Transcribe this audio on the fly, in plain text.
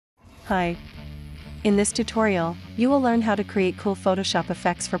Hi. In this tutorial, you will learn how to create cool Photoshop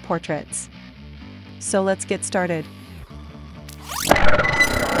effects for portraits. So let's get started.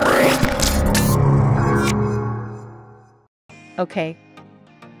 Okay.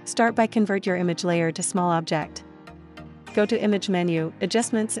 Start by convert your image layer to small object. Go to Image menu,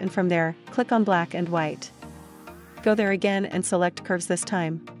 Adjustments, and from there, click on Black and White. Go there again and select Curves this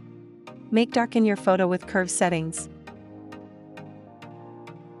time. Make darken your photo with curve settings.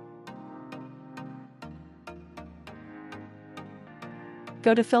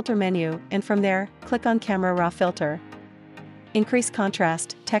 Go to Filter menu, and from there, click on Camera Raw Filter. Increase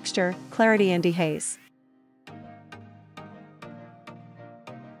contrast, texture, clarity and dehaze.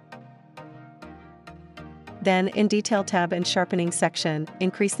 Then, in Detail tab and Sharpening section,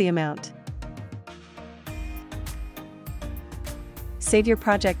 increase the amount. Save your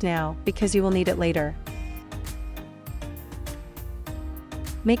project now, because you will need it later.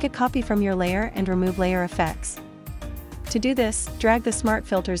 Make a copy from your layer and remove layer effects. To do this, drag the Smart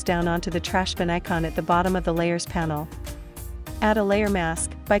Filters down onto the trash bin icon at the bottom of the Layers panel. Add a layer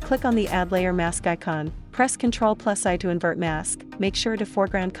mask, by click on the Add Layer Mask icon, press Ctrl+I to invert mask, make sure the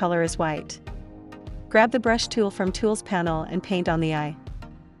foreground color is white. Grab the brush tool from Tools panel and paint on the eye.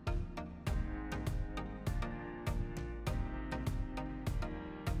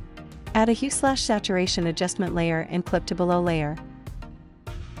 Add a hue/saturation adjustment layer and clip to below layer.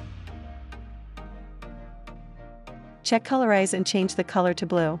 Check Colorize and change the color to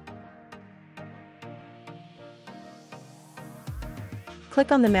blue. Click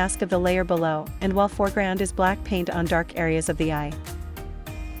on the mask of the layer below, and while foreground is black, paint on dark areas of the eye.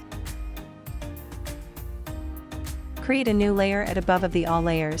 Create a new layer at above of the All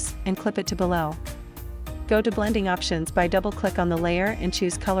Layers, and clip it to below. Go to Blending Options by double-click on the layer and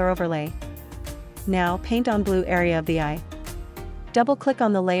choose Color Overlay. Now paint on blue area of the eye. Double-click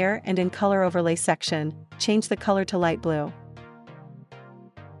on the layer and in Color Overlay section, change the color to light blue.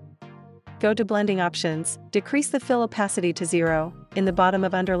 Go to Blending Options, decrease the fill opacity to 0, in the bottom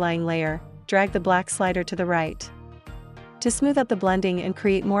of underlying layer, drag the black slider to the right. To smooth out the blending and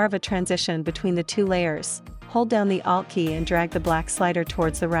create more of a transition between the two layers, hold down the Alt key and drag the black slider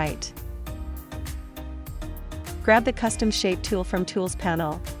towards the right. Grab the Custom Shape tool from Tools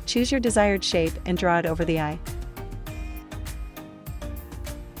panel, choose your desired shape and draw it over the eye.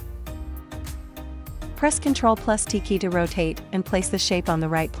 Press Ctrl+T key to rotate and place the shape on the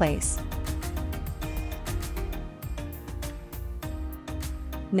right place.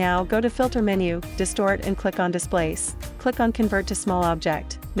 Now go to Filter menu, Distort and click on Displace. Click on Convert to Small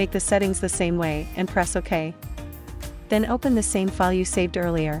Object, make the settings the same way, and press OK. Then open the same file you saved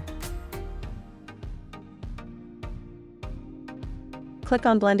earlier. Click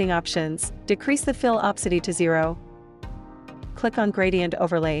on Blending Options, decrease the fill opacity to 0. Click on Gradient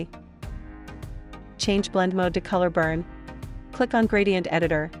Overlay. Change blend mode to color burn. Click on Gradient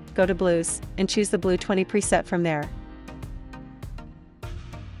Editor, go to Blues, and choose the Blue 20 preset from there.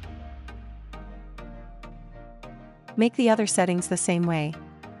 Make the other settings the same way.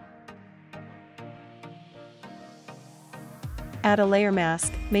 Add a layer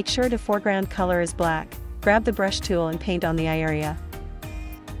mask, make sure the foreground color is black. Grab the brush tool and paint on the eye area.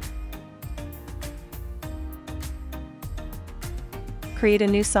 Create a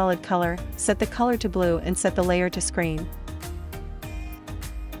new solid color, set the color to blue and set the layer to screen.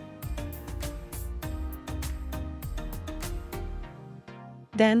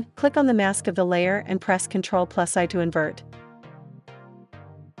 Then, click on the mask of the layer and press Ctrl+I to invert.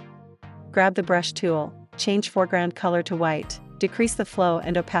 Grab the brush tool, change foreground color to white, decrease the flow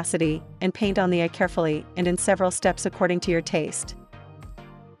and opacity, and paint on the eye carefully and in several steps according to your taste.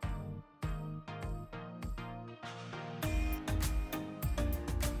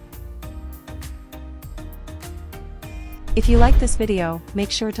 If you like this video, make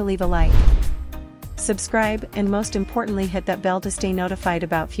sure to leave a like. Subscribe and most importantly hit that bell to stay notified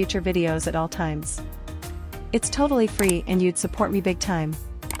about future videos at all times. It's totally free and you'd support me big time.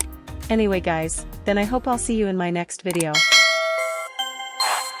 Anyway guys, then I hope I'll see you in my next video.